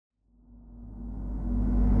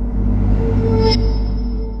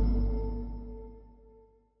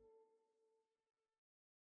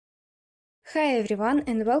Hi everyone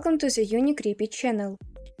and welcome to the Unique Repeat channel.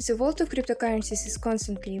 The world of cryptocurrencies is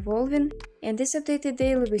constantly evolving and is updated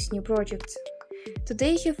daily with new projects.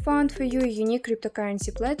 Today I have found for you a unique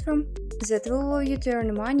cryptocurrency platform that will allow you to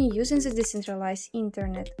earn money using the decentralized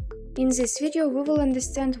internet. In this video we will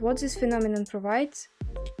understand what this phenomenon provides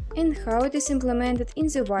and how it is implemented in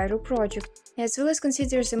the Wayru project, as well as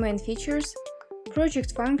consider the main features,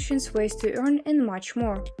 project functions, ways to earn and much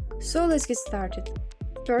more. So let's get started.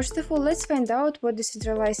 First of all, let's find out what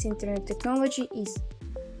decentralized internet technology is.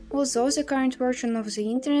 Although the current version of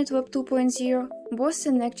the Internet Web 2.0 boasts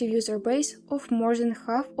an active user base of more than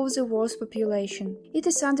half of the world's population, it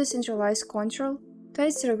is under centralized control,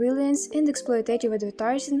 tight surveillance and exploitative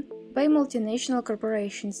advertising by multinational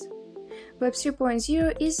corporations. Web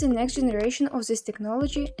 3.0 is the next generation of this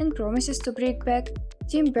technology and promises to bring back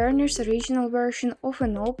Tim Berners' original version of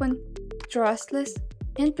an open, trustless,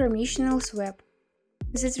 and permissionless web.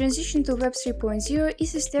 The transition to Web 3.0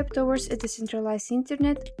 is a step towards a decentralized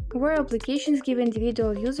internet where applications give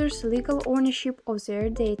individual users legal ownership of their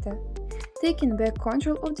data, taking back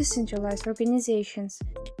control of decentralized organizations.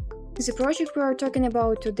 The project we are talking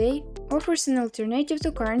about today offers an alternative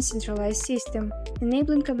to current centralized system,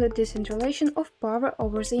 enabling complete decentralization of power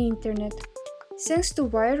over the internet. Thanks to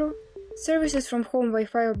Wayru, services from home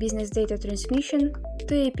Wi-Fi or business data transmission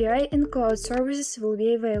to API and cloud services will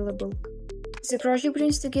be available. The project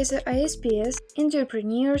brings together ISPs,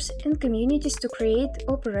 entrepreneurs, and communities to create,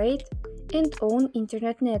 operate, and own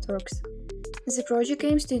internet networks. The project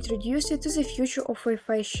aims to introduce you to the future of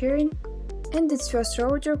Wi-Fi sharing and its first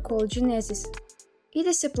router called Genesis. It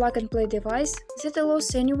is a plug-and-play device that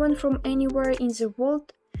allows anyone from anywhere in the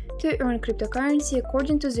world to earn cryptocurrency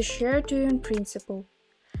according to the share-to-earn principle.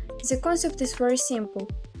 The concept is very simple.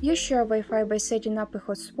 You share Wi-Fi by setting up a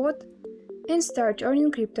hotspot and start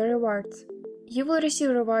earning crypto rewards. You will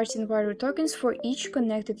receive rewards in Wayru tokens for each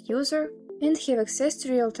connected user and have access to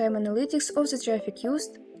real-time analytics of the traffic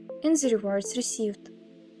used and the rewards received.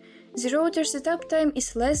 The router setup time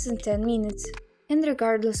is less than 10 minutes, and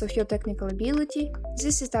regardless of your technical ability,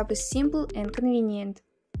 this setup is simple and convenient.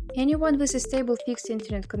 Anyone with a stable fixed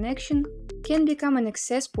internet connection can become an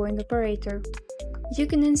access point operator. You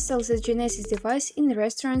can install the Genesis device in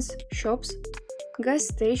restaurants, shops, gas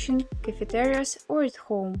stations, cafeterias, or at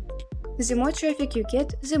home. The more traffic you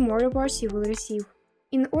get, the more rewards you will receive.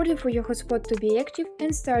 In order for your hotspot to be active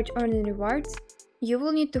and start earning rewards, you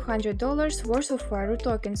will need $200 worth of Wayru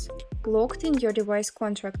tokens, locked in your device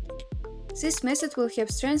contract. This method will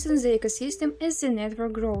help strengthen the ecosystem as the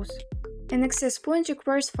network grows. An access point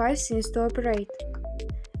requires 5 things to operate: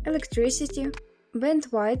 electricity,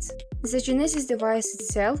 bandwidth, the Genesis device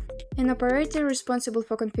itself, an operator responsible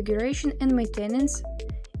for configuration and maintenance,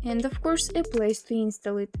 and of course a place to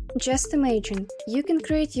install it. Just imagine, you can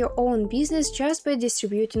create your own business just by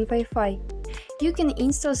distributing Wi-Fi. You can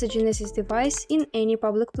install the Genesis device in any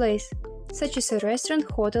public place, such as a restaurant,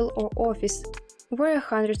 hotel or office, where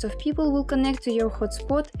hundreds of people will connect to your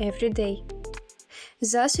hotspot every day.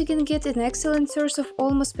 Thus you can get an excellent source of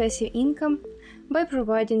almost passive income by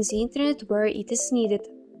providing the internet where it is needed.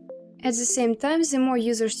 At the same time, the more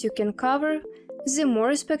users you can cover, the more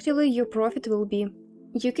respectively your profit will be.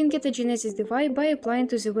 You can get a Genesis device by applying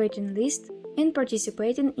to the waiting list and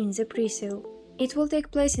participating in the pre-sale. It will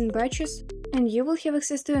take place in batches, and you will have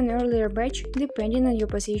access to an earlier batch depending on your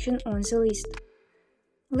position on the list.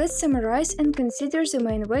 Let's summarize and consider the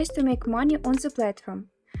main ways to make money on the platform.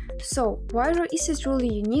 So, Wayru is a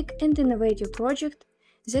truly unique and innovative project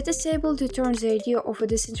that is able to turn the idea of a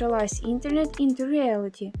decentralized internet into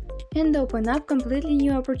reality and open up completely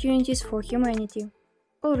new opportunities for humanity.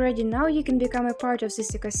 Already now you can become a part of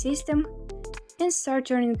this ecosystem and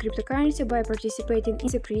start earning cryptocurrency by participating in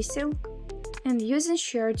the pre-sale and using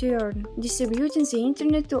share to earn, distributing the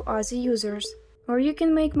internet to other users, or you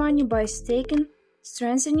can make money by staking,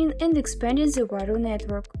 strengthening and expanding the Wayru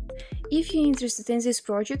network. If you're interested in this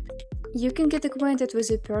project, you can get acquainted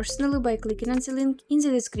with it personally by clicking on the link in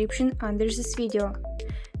the description under this video.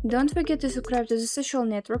 Don't forget to subscribe to the social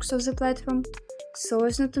networks of the platform, so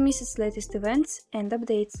as not to miss its latest events and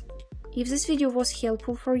updates. If this video was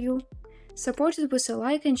helpful for you, support it with a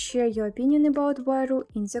like and share your opinion about Wayru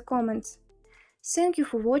in the comments. Thank you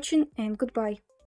for watching and goodbye.